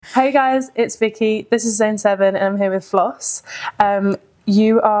Hey guys, it's Vicky. This is Zone 7 and I'm here with Floss.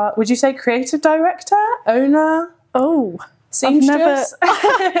 You are, would you say creative director, owner? Oh, seamstress?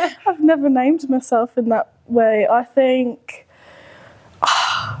 I've never named myself in that way. I think,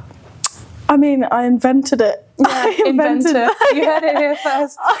 I invented it. Yeah, Inventor. You heard it here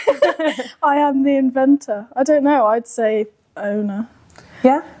first. I am the inventor. I don't know, I'd say owner.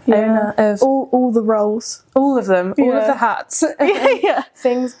 Yeah? Owner of... All the roles. All of them, all of the hats. Yeah.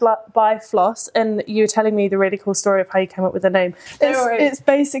 Things by Floss, and you were telling me the really cool story of how you came up with the name. It's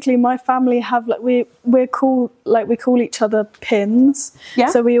basically my family have we call each other pins. Yeah.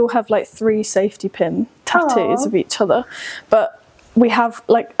 So we all have 3 safety pin tattoos of each other, but we have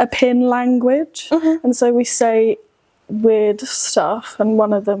a pin language, and so we say weird stuff, and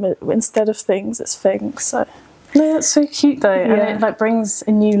one of them instead of things it's Fings. So. No, that's so cute though, and it brings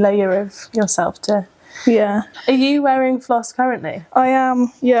a new layer of yourself to. Yeah. Are you wearing Floss currently? I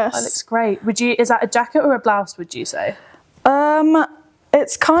am. Yes. That looks great. Is that a jacket or a blouse? Would you say?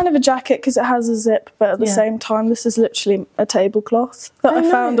 It's kind of a jacket because it has a zip, but at the same time, this is literally a tablecloth that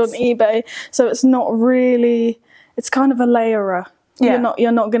I found on eBay. So it's not really. It's kind of a layerer. Yeah.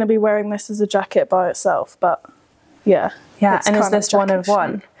 You're not going to be wearing this as a jacket by itself, but yeah. Yeah. And is this one of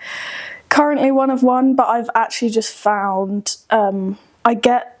one? Currently one of one, but I've actually just found I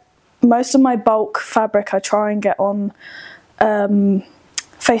get most of my bulk fabric I try and get on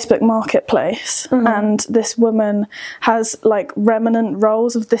Facebook Marketplace, and this woman has remnant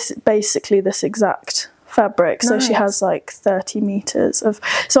rolls of this exact fabric. So she has 30 meters of,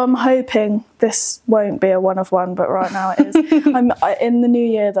 so I'm hoping this won't be a one of one, but right now it is. In the new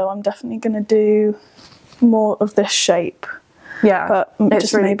year though, I'm definitely going to do more of this shape. Yeah, but it's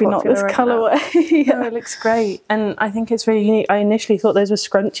just really maybe not this colourway. No, it looks great, and I think it's really unique. I initially thought those were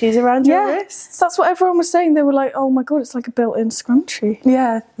scrunchies around your wrists. That's what everyone was saying. They were like, "Oh my god, it's like a built-in scrunchie."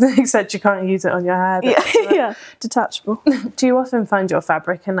 Yeah, except you can't use it on your hair. Yeah, detachable. Do you often find your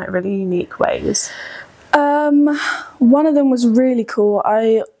fabric in really unique ways? One of them was really cool.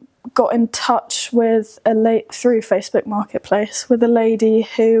 I got in touch with through Facebook Marketplace with a lady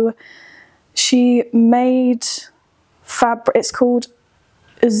who she made. Fabric. It's called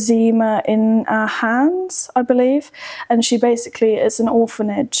Zima in Our Hands, I believe, and she basically is an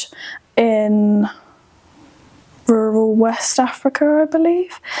orphanage in rural West Africa, I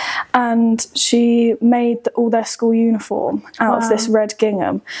believe, and she made all their school uniform out of this red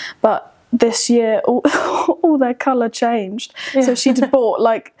gingham, but this year all their colour changed. So she'd bought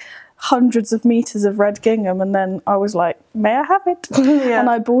hundreds of meters of red gingham, and then I was like, may I have it? And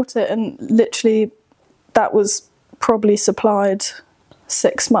I bought it, and literally that was probably supplied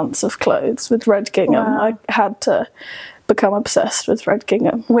 6 months of clothes with red gingham. I had to become obsessed with red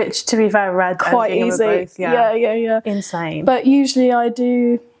gingham, which, to be fair, red quite and easy. Both, yeah, insane. But usually I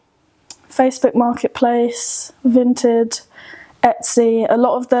do Facebook Marketplace, Vinted, Etsy. A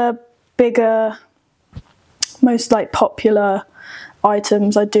lot of the bigger, most popular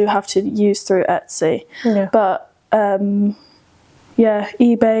items I do have to use through Etsy. But eBay,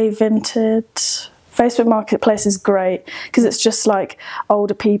 Vinted. Facebook Marketplace is great because it's just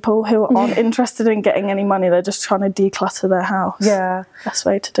older people who aren't interested in getting any money. They're just trying to declutter their house. Yeah. Best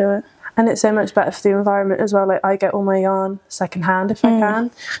way to do it. And it's so much better for the environment as well. I get all my yarn secondhand if I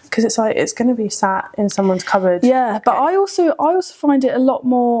can, because it's it's going to be sat in someone's cupboard. Yeah, but I also find it a lot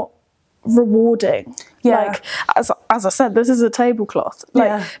more rewarding. Yeah. As I said, this is a tablecloth.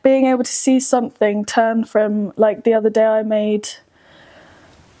 Being able to see something turn from the other day I made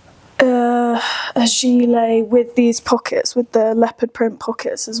a gilet with these pockets, with the leopard print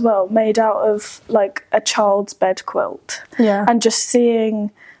pockets as well, made out of a child's bed quilt. Yeah. And just seeing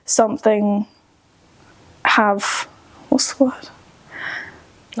something have, what's the word?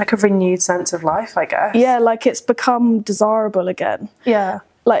 A renewed sense of life, I guess. Yeah, it's become desirable again. Yeah.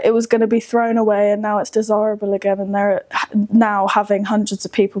 It was going to be thrown away and now it's desirable again, and they're now having hundreds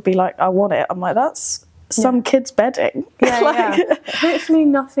of people be like, I want it. I'm like, that's some kid's bedding. Yeah. Hopefully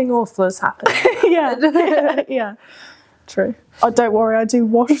nothing awful has happened. Yeah. True. Oh, don't worry, I do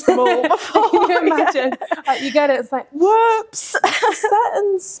wash them all before. Can you imagine? You get it, it's whoops.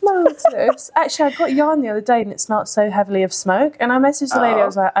 Certain smell to this. Actually, I got yarn the other day and it smelled so heavily of smoke, and I messaged the lady, I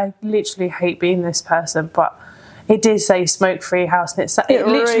was like, I literally hate being this person, but it did say smoke-free house, and it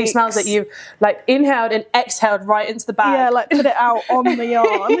literally smells that you've inhaled and exhaled right into the bag. Yeah, put it out on the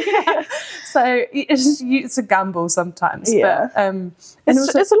yarn. So it's a gamble sometimes. Yeah. But, and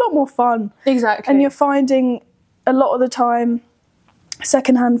it's a lot more fun. Exactly. And you're finding a lot of the time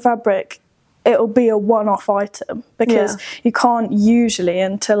secondhand fabric, it'll be a one-off item because you can't usually,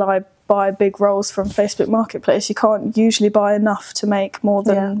 until I buy big rolls from Facebook Marketplace. You can't usually buy enough to make more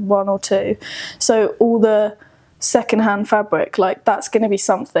than one or two. So all the secondhand fabric, like that's going to be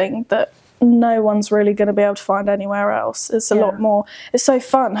something that no one's really going to be able to find anywhere else. It's a lot more. It's so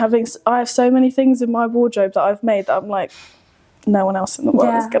fun I have so many things in my wardrobe that I've made that I'm like, no one else in the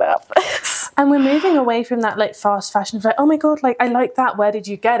world is going to have this. And we're moving away from that like fast fashion. Like, oh my god, like I like that. Where did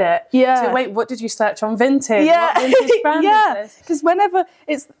you get it? Yeah. So wait, what did you search on Vinted? Yeah. What vintage brand is this? Because whenever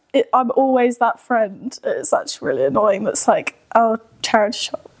I'm always that friend. It's actually really annoying. That's like, oh, charity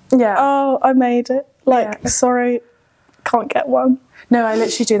shop. Yeah. Oh, I made it. Like, sorry, can't get one. No, I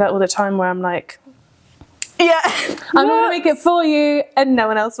literally do that all the time where I'm like, yeah, I'm going to make it for you and no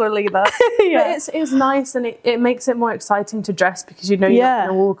one else will either. But it's nice, and it makes it more exciting to dress because you know you're not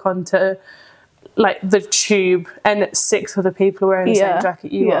going to walk onto like the tube and 6 other people wearing the same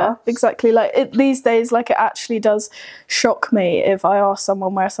jacket you are. Exactly. Like these days, like it actually does shock me if I ask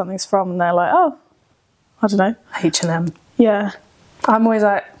someone where something's from and they're like, oh, I don't know, H&M. Yeah. I'm always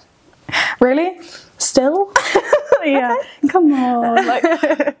like, really? Still? Yeah. Come on. Like,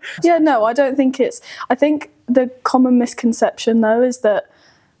 yeah, no, I don't think I think the common misconception though is that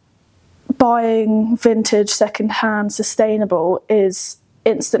buying vintage, secondhand, sustainable is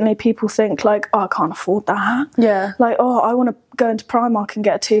instantly people think like, oh, I can't afford that. Yeah. Like, oh, I want to go into Primark and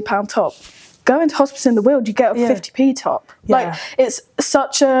get a £2 top. Go into Hospice in the Weald, you get a 50p top. Yeah. Like, it's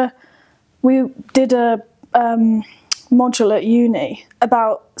such a... We did a module at uni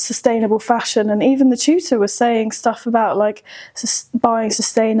about sustainable fashion, and even the tutor was saying stuff about like buying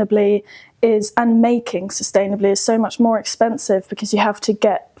sustainably and making sustainably is so much more expensive because you have to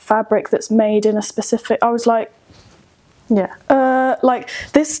get fabric that's made in a specific... I was like, like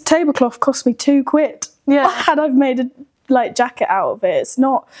this tablecloth cost me £2. Yeah. And I've made a like jacket out of it. It's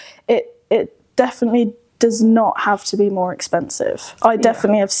not... It definitely does not have to be more expensive. I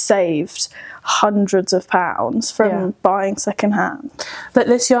definitely have saved hundreds of pounds from buying secondhand. But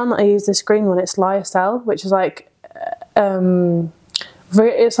this yarn that I use, this green one, it's lyocell, which is like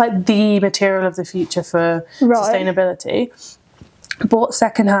it's like the material of the future for sustainability. Bought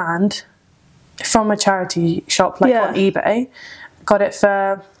secondhand from a charity shop like on eBay, got it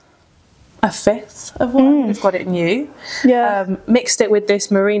for a fifth of what we've got it new. Mixed it with this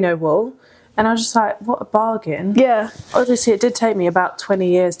merino wool. And I was just like, what a bargain. Yeah. Obviously, it did take me about 20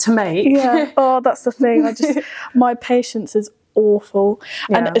 years to make. Yeah. Oh, that's the thing. My patience is awful.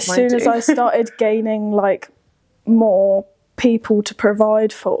 And as soon as I started gaining, like, more people to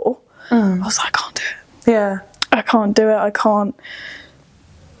provide for, I was like, I can't do it. Yeah. I can't do it. I can't.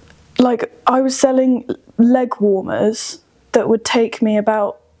 Like, I was selling leg warmers that would take me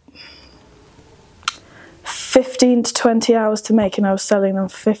about 15 to 20 hours to make, and I was selling them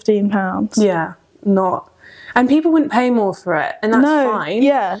for £15. Yeah, and people wouldn't pay more for it, and that's fine.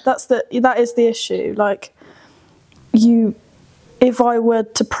 Yeah, that is the issue. Like, if I were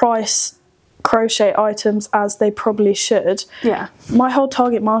to price crochet items as they probably should, my whole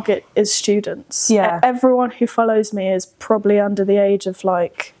target market is students. Yeah, everyone who follows me is probably under the age of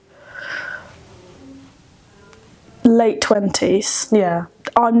like late 20s. Yeah.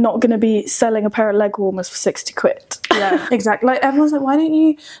 I'm not going to be selling a pair of leg warmers for £60. Yeah, exactly. Like, everyone's like, why don't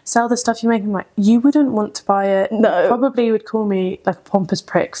you sell the stuff you make? I'm like, you wouldn't want to buy it. No. You probably would call me like a pompous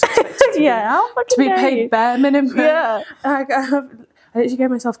prick. To be paid bare minimum. Yeah. I literally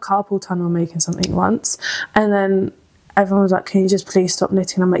gave myself carpal tunnel making something once, and then everyone was like, can you just please stop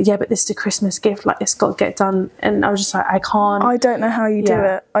knitting? I'm like, yeah, but this is a Christmas gift. Like, it's got to get done. And I was just like, I can't. I don't know how you do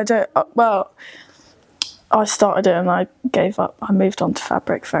it. I don't... well... I started it and I gave up. I moved on to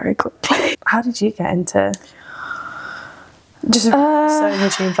fabric very quickly. How did you get into... Just a sewing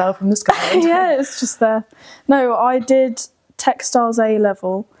machine fell from the sky? Yeah, it's just there. No, I did textiles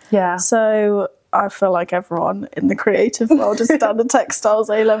A-level. Yeah. So I feel like everyone in the creative world has done a textiles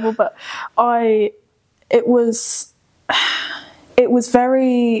A-level, but it was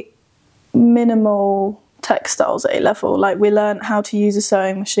very minimal textiles A-level. Like, we learned how to use a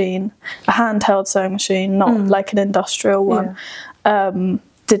sewing machine, a handheld sewing machine, not like an industrial one.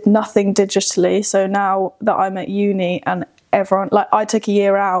 Did nothing digitally. So now that I'm at uni and everyone, like, I took a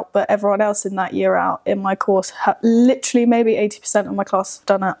year out, but everyone else in that year out in my course, literally maybe 80% of my class have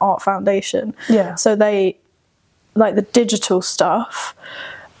done an art foundation. Yeah. So they, like, the digital stuff,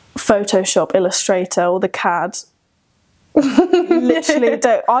 Photoshop, Illustrator, or the CAD, literally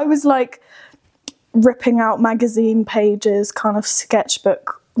don't. I was like ripping out magazine pages, kind of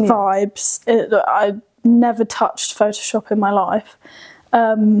sketchbook vibes. I never touched Photoshop in my life.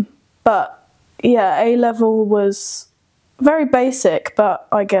 But yeah, A-level was very basic, but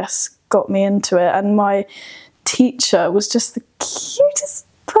I guess got me into it. And my teacher was just the cutest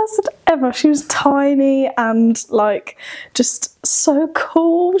person ever. She was tiny and like just so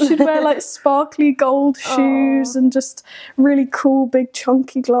cool. She'd wear like sparkly gold shoes and just really cool big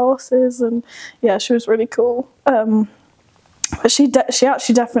chunky glasses, and yeah, she was really cool. But she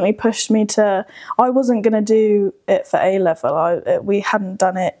actually definitely pushed me to. I wasn't going to do it for A level. We hadn't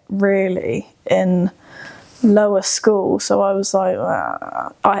done it really in lower school, so I was like,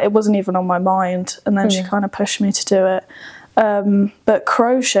 it wasn't even on my mind. And then she kind of pushed me to do it. But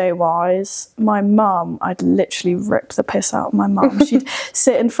crochet wise, my mum, I'd literally ripped the piss out of my mum. She'd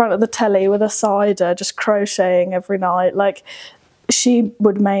sit in front of the telly with a cider, just crocheting every night. Like, she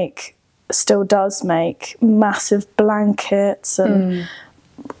would still does make massive blankets and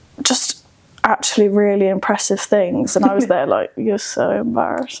just actually really impressive things. And I was there like, you're so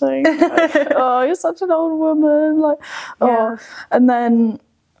embarrassing. Like, oh, you're such an old woman. Like, oh. And then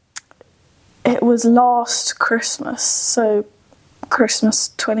it was last Christmas, so Christmas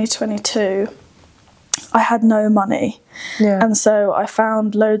 2022, I had no money. And so I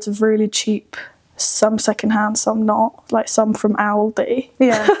found loads of really cheap, some secondhand, some not, like some from Aldi.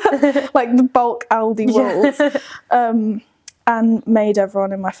 Like the bulk Aldi wools. And made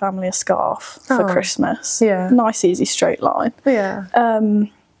everyone in my family a scarf for Christmas. Nice, easy, straight line.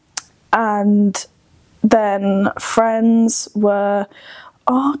 And then friends were,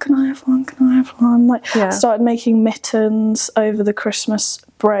 oh, can I have one? Can I have one? Like, started making mittens over the Christmas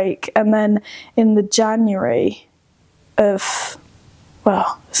break. And then in the January of,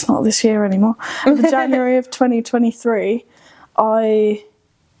 well, it's not this year anymore, in the January of 2023, I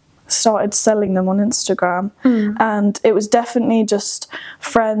started selling them on Instagram. And it was definitely just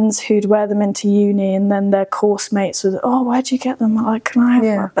friends who'd wear them into uni, and then their course mates would, oh, where'd you get them? Like, can I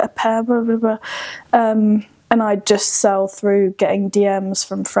have a pair? Blah, blah, blah. And I'd just sell through getting DMs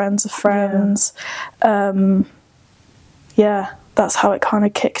from friends of friends. That's how it kind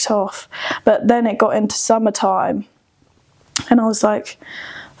of kicked off. But then it got into summertime, and I was like,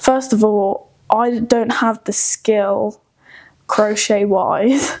 first of all, I don't have the skill crochet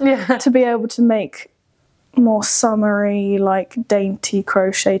wise to be able to make more summery, like dainty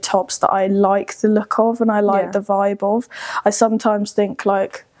crochet tops that I like the look of and I like the vibe of. I sometimes think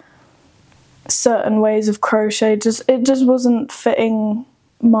like certain ways of crochet it just wasn't fitting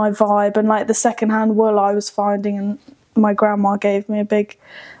my vibe, and like the secondhand wool I was finding, and my grandma gave me a big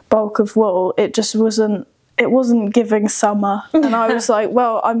bulk of wool, it wasn't giving summer. And I was like,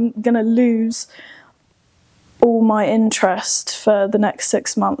 well, I'm gonna lose all my interest for the next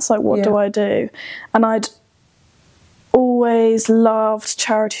 6 months. Like, what do I do? And I'd always loved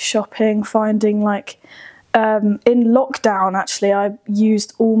charity shopping, finding like in lockdown, actually, I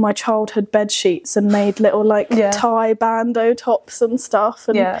used all my childhood bed sheets and made little like tie bandeau tops and stuff,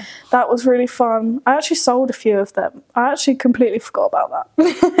 and that was really fun. I actually sold a few of them. I actually completely forgot about that.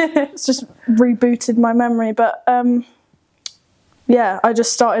 It's just rebooted my memory. But I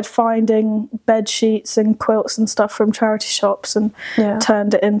just started finding bed sheets and quilts and stuff from charity shops, and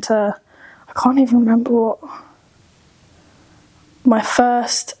turned it into, I can't even remember what my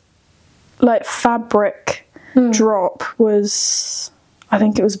first like fabric drop was. I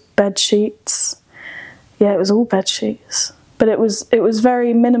think it was bed sheets. Yeah, it was all bed sheets, but it was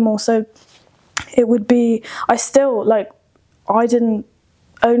very minimal. So it would be, I still like, I didn't,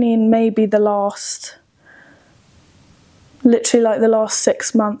 only in maybe the last, literally like the last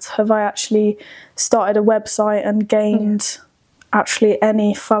 6 months have I actually started a website and gained actually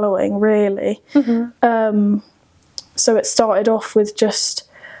any following, really. So it started off with just,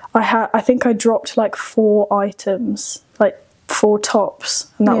 I think I dropped like 4 items, like 4 tops,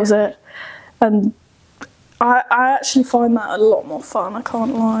 and that was it. And I actually find that a lot more fun, I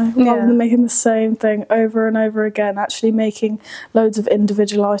can't lie. Rather than making the same thing over and over again, actually making loads of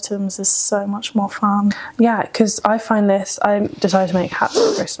individual items is so much more fun. Yeah, because I find this, I decided to make hats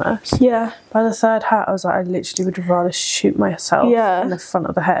for Christmas. Yeah. By the 3rd hat, I was like, I literally would rather shoot myself in the front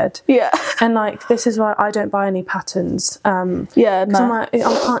of the head. Yeah. And like, this is why I don't buy any patterns. I'm like,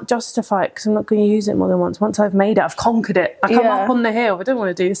 I can't justify it because I'm not going to use it more than once. Once I've made it, I've conquered it. I come up on the hill. I don't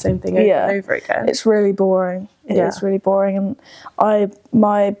want to do the same thing over and over again. It's really boring. It is really boring. And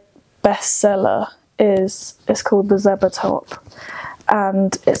my best seller is called the Zebra top,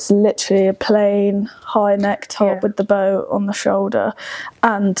 and it's literally a plain high neck top with the bow on the shoulder.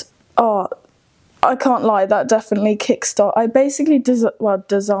 And I can't lie, that definitely kickstart. I basically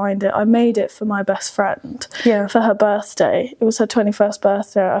designed it. I made it for my best friend for her birthday. It was her 21st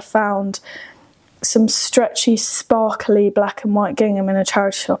birthday. I found some stretchy, sparkly black and white gingham in a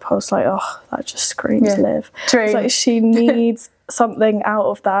charity shop. I was like, oh, that just screams Liv. True. It's like, she needs something out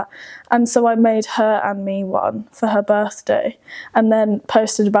of that. And so I made her and me one for her birthday and then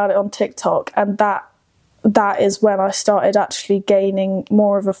posted about it on TikTok, and that is when I started actually gaining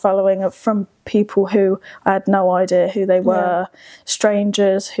more of a following from people who I had no idea who they were,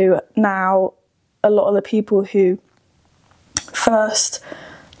 strangers who now, a lot of the people who first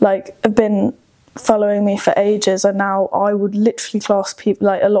like have been following me for ages and now I would literally class people,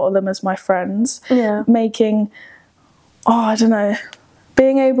 like a lot of them, as my friends. Making, I don't know,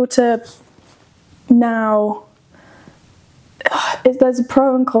 being able to now, there's a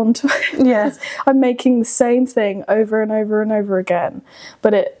pro and con to it. Yeah. I'm making the same thing over and over and over again,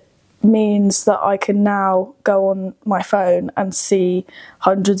 but it means that I can now go on my phone and see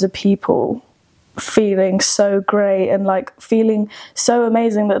hundreds of people feeling so great and like feeling so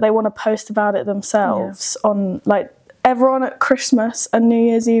amazing that they want to post about it themselves. On like, everyone at Christmas and New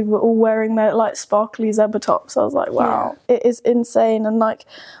Year's Eve were all wearing their like sparkly zebra tops. I was like, wow, it is insane. And like,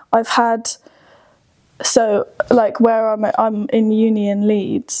 I've had, so like where I'm in uni in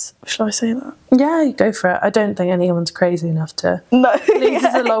Leeds. Should I say that? Yeah, you go for it. I don't think anyone's crazy enough to. No, Leeds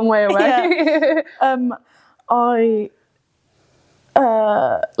is a long way away.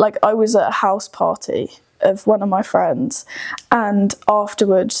 I was at a house party of one of my friends, and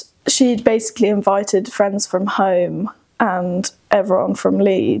afterwards she'd basically invited friends from home and everyone from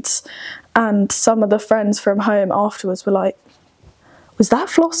Leeds, and some of the friends from home afterwards were like, was that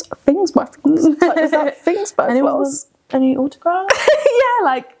Floss? Fings by Floss? Like, was that Fings by Floss? Any autographs? Yeah,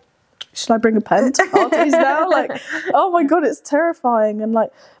 like, should I bring a pen to parties now? Like, oh my God, it's terrifying. And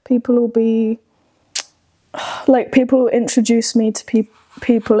like, people will be, like, people will introduce me to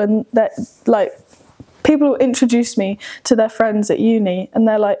people, and that, like, people will introduce me to their friends at uni, and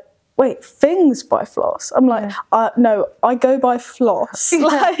they're like, wait, Fings by Floss? I'm like, no, I go by Floss.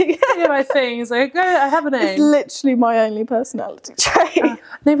 Like, I go by Fings. I have a name. It's literally my only personality trait.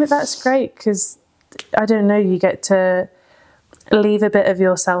 No, but that's great because, I don't know, you get to leave a bit of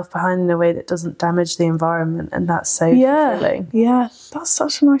yourself behind in a way that doesn't damage the environment, and that's so fulfilling. Yeah, that's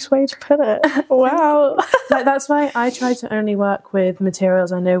such a nice way to put it. Wow. Like, that's why I try to only work with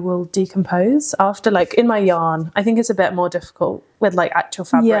materials I know will decompose after, like in my yarn. I think it's a bit more difficult with like actual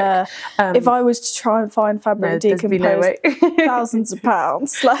fabric. Yeah. If I was to try and find fabric decomposed, thousands of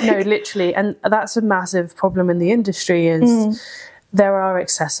pounds. Like. No, literally. And that's a massive problem in the industry is there are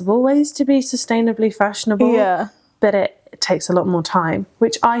accessible ways to be sustainably fashionable. Yeah. But it takes a lot more time,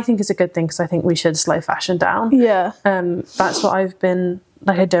 which I think is a good thing because I think we should slow fashion down. Yeah. That's what I've been,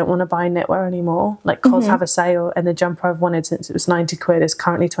 like, I don't want to buy knitwear anymore. Like, COS have a sale and the jumper I've wanted since it was 90 quid is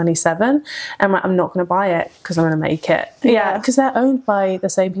currently 27. And I'm not going to buy it because I'm going to make it. Yeah, because they're owned by the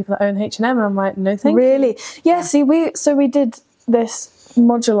same people that own H&M, and I'm like, no thank you. Really? Yeah, see, we did this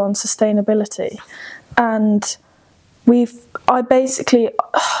module on sustainability, and I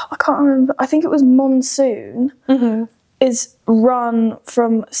can't remember, I think it was Monsoon, is run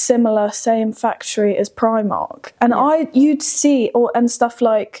from same factory as Primark. And you'd see, and stuff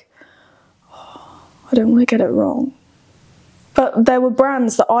like, I don't want to get it wrong, but there were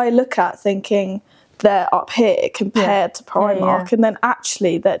brands that I look at thinking they're up here compared to Primark, and then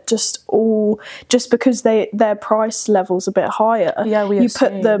actually they're just because their price level's a bit higher, you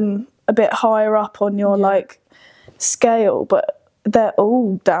put them a bit higher up on your like scale, but they're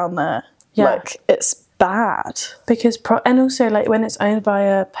all down there. Like, it's bad because and also, like, when it's owned by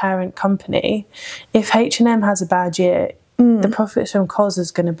a parent company, if H&M has a bad year, the profits from COS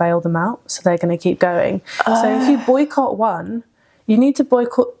is going to bail them out, so they're going to keep going. So if you boycott one, you need to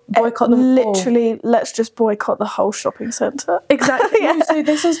boycott them literally all. Let's just boycott the whole shopping centre. Exactly. So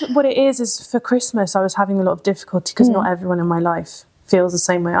this is what it is for Christmas I was having a lot of difficulty because not everyone in my life feels the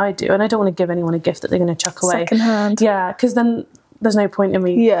same way I do, and I don't want to give anyone a gift that they're going to chuck away secondhand. Yeah, because then there's no point in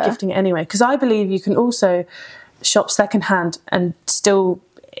me gifting it anyway, because I believe you can also shop secondhand and still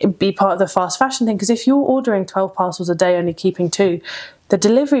be part of the fast fashion thing, because if you're ordering 12 parcels a day, only keeping 2, the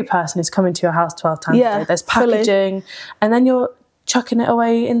delivery person is coming to your house 12 times a day. There's packaging, and then you're chucking it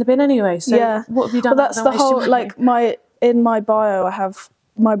away in the bin anyway. So what have you done? Well, that's the whole, like, in my bio I have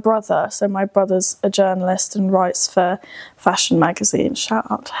my brother. So my brother's a journalist and writes for fashion magazines. Shout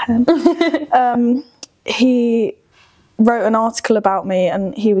out to him. He wrote an article about me,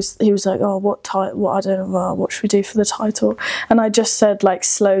 and he was like, oh, what I don't know, what should we do for the title? And I just said, like,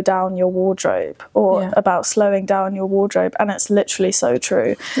 slow down your wardrobe, or about slowing down your wardrobe, and it's literally so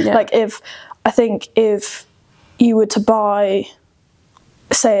true. Like, if you were to buy,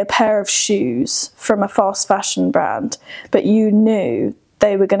 say, a pair of shoes from a fast fashion brand, but you knew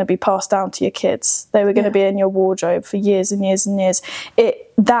they were going to be passed down to your kids. They were going to be in your wardrobe for years and years and years.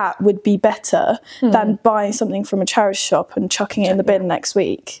 That would be better than buying something from a charity shop and chucking it in the bin next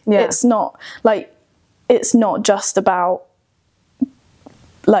week. Yeah. It's not just about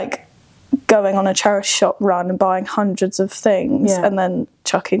like going on a charity shop run and buying hundreds of things and then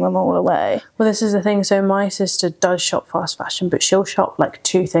chucking them all away. Well, this is the thing. So my sister does shop fast fashion, but she'll shop like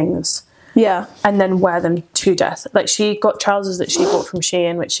 2 things. Yeah. And then wear them to death. Like, she got trousers that she bought from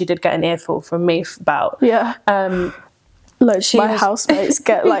Shein, which she did get an earful from me about. Yeah. Loads of my housemates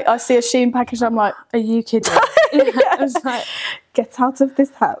get, like, I see a Shein package and I'm like, are you kidding? I was like, get out of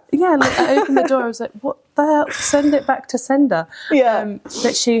this house. Yeah, like, I opened the door, I was like, what the hell? Send it back to sender. Yeah.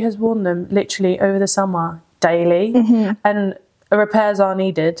 But she has worn them literally over the summer daily. And repairs are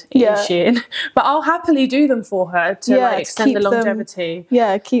needed in Shein. But I'll happily do them for her to like extend the longevity.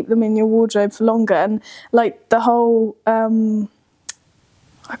 Keep them in your wardrobe for longer. And like the whole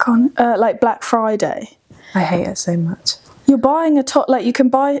like Black Friday. I hate it so much. You're buying a top, like you can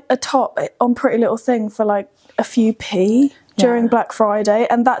buy a top on Pretty Little Thing for like a few p during Black Friday,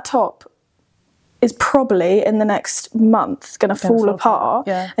 and that top is probably in the next month going to fall apart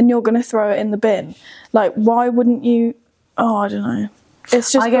and you're going to throw it in the bin. Like, why wouldn't you? Oh, I don't know.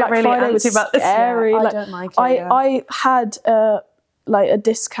 It's just I get Black really Friday antsy about this. scary. I don't like it. I had a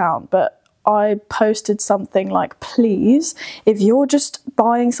discount, but I posted something like, please, if you're just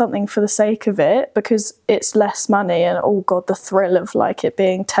buying something for the sake of it because it's less money and oh god, the thrill of like it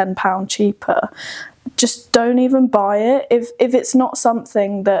being £10 cheaper, just don't even buy it. If it's not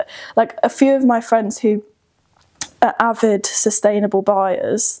something that, like, a few of my friends who are avid sustainable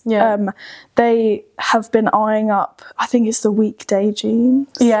buyers, they have been eyeing up, I think it's the weekday jeans.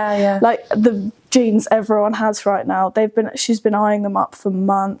 Like the jeans everyone has right now. She's been eyeing them up for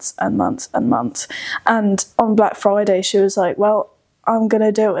months and months and months. And on Black Friday she was like, well, I'm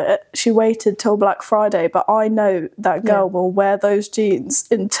gonna do it. She waited till Black Friday, but I know that girl will wear those jeans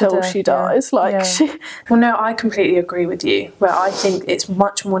until she dies. Well, no, I completely agree with you, where I think it's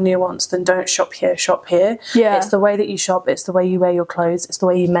much more nuanced than don't shop here, shop here. It's the way that you shop, it's the way you wear your clothes, it's the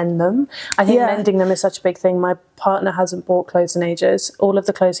way you mend them. I think mending them is such a big thing. My partner hasn't bought clothes in ages. All of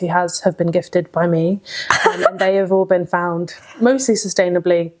the clothes he has have been gifted by me, and they have all been found mostly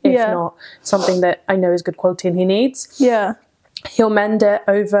sustainably, if not something that I know is good quality and he needs. He'll mend it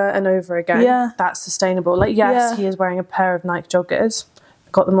over and over again. That's sustainable. Like, yes, he is wearing a pair of Nike joggers.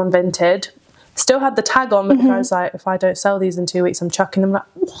 Got them on Vinted. Still had the tag on, but the guy's like, if I don't sell these in 2 weeks, I'm chucking them. Like,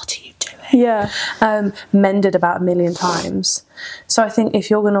 what are you doing? Mended about 1 million times. So I think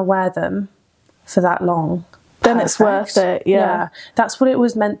if you're going to wear them for that long, then it's worth it. That's what it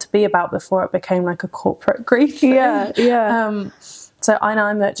was meant to be about before it became like a corporate grief thing. So I know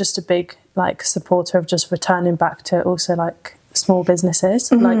I'm just a big like supporter of just returning back to also like small businesses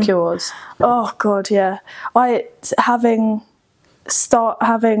like yours. Oh god, having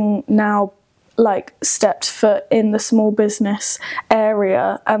now like stepped foot in the small business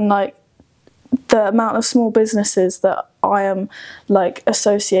area, and like the amount of small businesses that I am like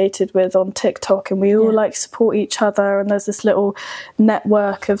associated with on TikTok, and we all like support each other, and there's this little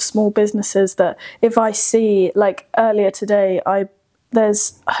network of small businesses that if I see, like earlier today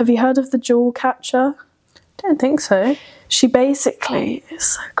have you heard of the Jewel Catcher? Don't think so. She basically,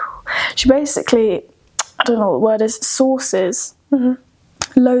 it's so cool. She basically, I don't know what the word is, sources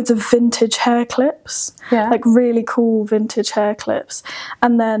loads of vintage hair clips, like really cool vintage hair clips,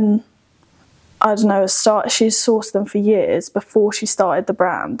 and then I don't know, she's sourced them for years before she started the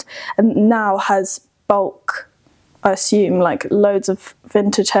brand, and now has bulk, I assume, like loads of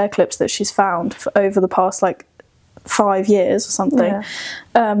vintage hair clips that she's found over the past like 5 years or something.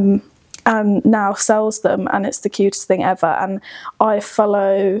 And now sells them, and it's the cutest thing ever. And I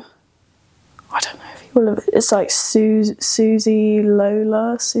follow, I don't know if you will have, it's like Susie, she's an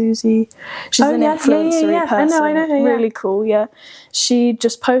influencer person. I know, really cool. She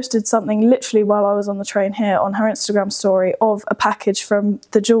just posted something literally while I was on the train here on her Instagram story of a package from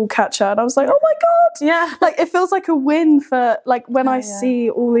the Jewel Catcher, and I was like, oh my god, like it feels like a win for like when I see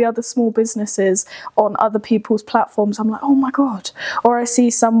all the other small businesses on other people's platforms, I'm like, oh my god. Or I see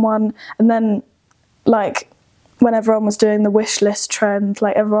someone, and then like when everyone was doing the wish list trend,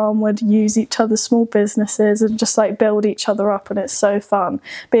 like everyone would use each other's small businesses and just like build each other up, and it's so fun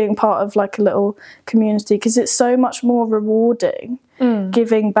being part of like a little community, because it's so much more rewarding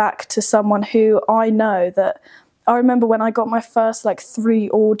giving back to someone who I know that. I remember when I got my first like 3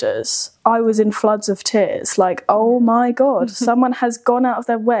 orders, I was in floods of tears, like, oh my god, someone has gone out of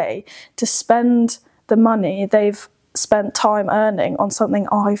their way to spend the money they've spent time earning on something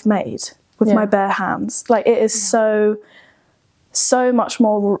I've made with my bare hands. Like, it is so so much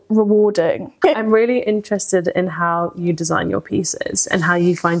more rewarding. I'm really interested in how you design your pieces and how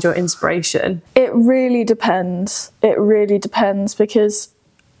you find your inspiration. It really depends. It really depends, because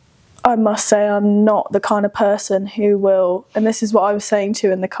I must say I'm not the kind of person who will, and this is what I was saying to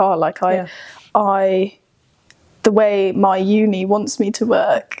you in the car, like the way my uni wants me to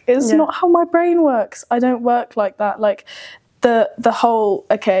work is not how my brain works. I don't work like that. Like the whole,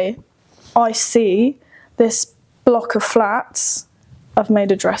 okay, I see this block of flats, I've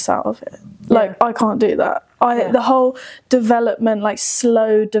made a dress out of it. Like, I can't do that. The whole development, like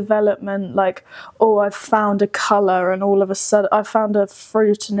slow development, like, oh, I've found a colour and all of a sudden I found a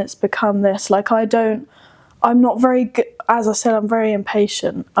fruit and it's become this. Like, I'm not very good, as I said, I'm very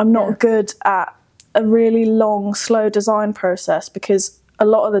impatient. I'm not good at a really long, slow design process, because a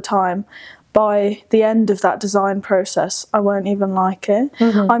lot of the time, by the end of that design process, I won't even like it.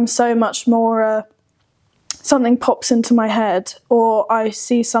 I'm so much more something pops into my head, or I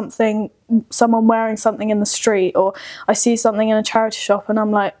see someone wearing something in the street, or I see something in a charity shop and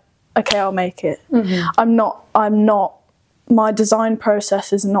I'm like, okay, I'll make it. I'm not, my design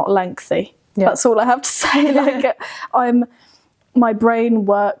process is not lengthy. That's all I have to say. Like, my brain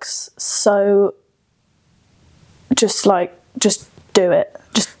works so just do it.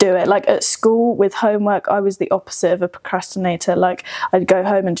 Just do it. Like at school with homework, I was the opposite of a procrastinator. Like I'd go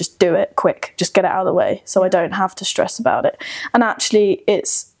home and just do it quick, just get it out of the way so I don't have to stress about it. And actually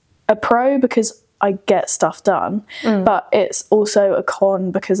it's a pro because I get stuff done, but it's also a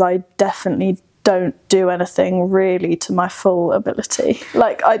con because I definitely don't do anything really to my full ability.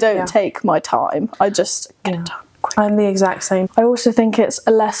 Like I don't take my time. I just get it done. Quick. I'm the exact same. I also think it's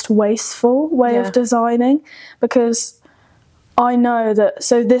a less wasteful way of designing, because I know that,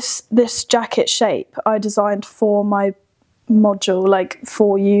 so this jacket shape I designed for my module, like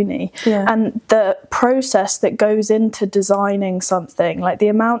for uni, and the process that goes into designing something, like the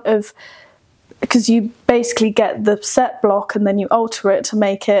amount of, because you basically get the set block and then you alter it to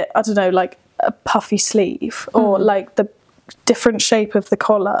make it, I don't know, like a puffy sleeve or like the different shape of the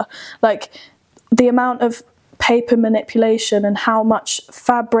collar, like the amount of paper manipulation and how much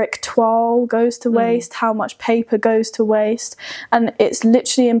fabric toile goes to waste, how much paper goes to waste, and it's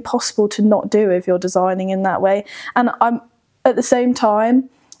literally impossible to not do if you're designing in that way. And I'm at the same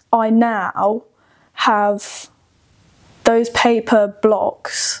time, I now have those paper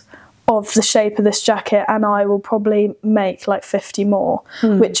blocks of the shape of this jacket, and I will probably make like 50 more,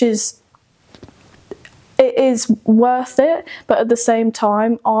 which is, it is worth it. But at the same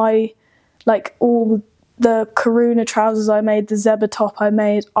time, I like all the Karuna trousers I made, the Zebra top I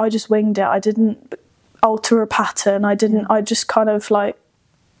made, I just winged it. I didn't alter a pattern. I just kind of like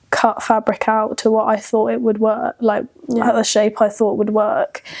cut fabric out to what I thought it would work, like the shape I thought would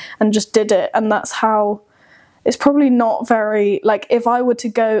work, and just did it. And that's how, it's probably not very, like if I were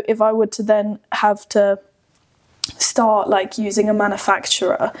to then have to start like using a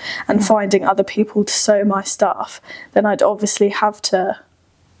manufacturer and finding other people to sew my stuff, then I'd obviously have to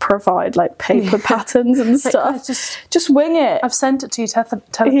provide like paper patterns and stuff. Like, just wing it. I've sent it to you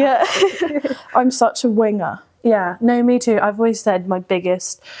I'm such a winger. Yeah, no, me too. I've always said my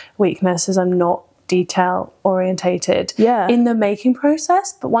biggest weakness is I'm not detail orientated in the making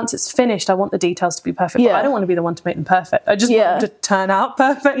process, but once it's finished I want the details to be perfect, but I don't want to be the one to make them perfect. I just want them to turn out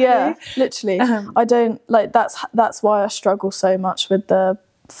perfectly. Literally. I don't like, that's why I struggle so much with the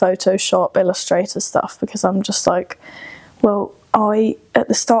Photoshop, Illustrator stuff, because I'm just like, well, at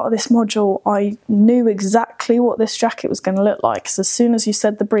the start of this module, I knew exactly what this jacket was going to look like. So as soon as you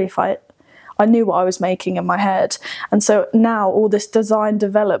said the brief, I knew what I was making in my head. And so now all this design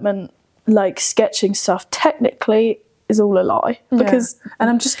development, like sketching stuff, technically is all a lie. Because and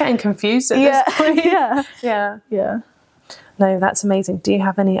I'm just getting confused at this point. Yeah. No, that's amazing. Do you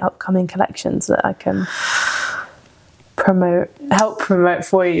have any upcoming collections that I can help promote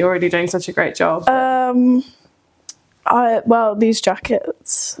for you? You're already doing such a great job. Well, these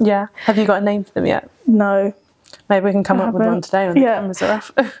jackets. Yeah. Have you got a name for them yet? No. Maybe we can come up with one today when the cameras are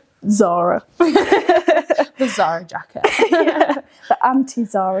off. Zara. The Zara jacket. The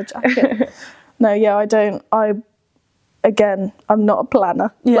anti-Zara jacket. No, I'm not a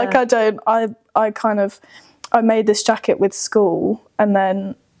planner. Like I made this jacket with school, and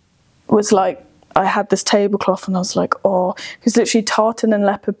then was like, I had this tablecloth and I was like, oh, because literally tartan and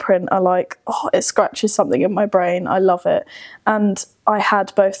leopard print are like, oh, it scratches something in my brain. I love it. And I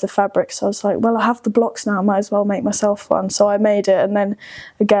had both the fabrics. So I was like, well, I have the blocks now. I might as well make myself one. So I made it, and then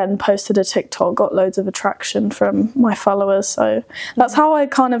again posted a TikTok, got loads of attraction from my followers. So that's how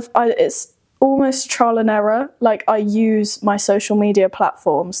it's almost trial and error. Like I use my social media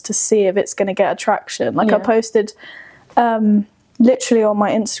platforms to see if it's going to get attraction. Like I posted literally on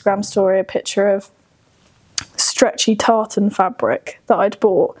my Instagram story a picture of stretchy tartan fabric that I'd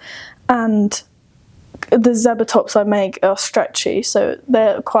bought, and the zebra tops I make are stretchy, so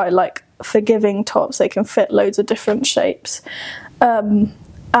they're quite like forgiving tops. They can fit loads of different shapes,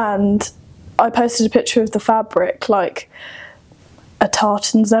 and I posted a picture of the fabric, like a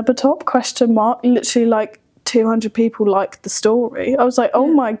tartan zebra top, ? Literally like 200 people liked the story. I was like, oh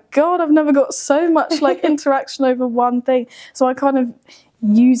my god, I've never got so much like interaction over one thing. So I kind of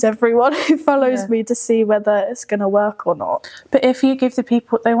use everyone who follows me to see whether it's going to work or not. But if you give the people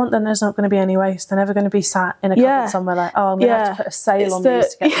what they want, then there's not going to be any waste. They're never going to be sat in a cupboard somewhere like, oh, I'm going to have to put a sale on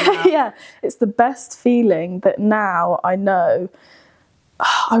these to get them out. Yeah, it's the best feeling that now I know.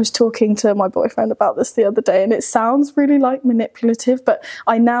 I was talking to my boyfriend about this the other day, and it sounds really like manipulative, but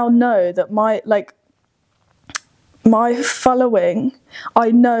I now know that my following, I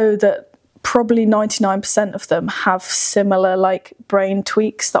know that probably 99% of them have similar like brain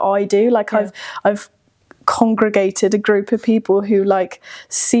tweaks that I do. Like I've congregated a group of people who like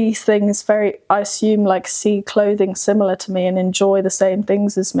see things I assume like see clothing similar to me and enjoy the same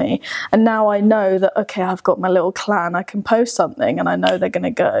things as me. And now I know that, okay, I've got my little clan, I can post something and I know they're going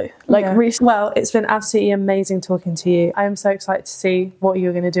to go. Well, it's been absolutely amazing talking to you. I am so excited to see what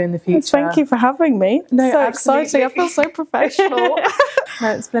you're going to do in the future. Thank you for having me. No, so absolutely. exciting. I feel so professional.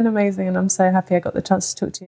 No, it's been amazing, and I'm so happy I got the chance to talk to you.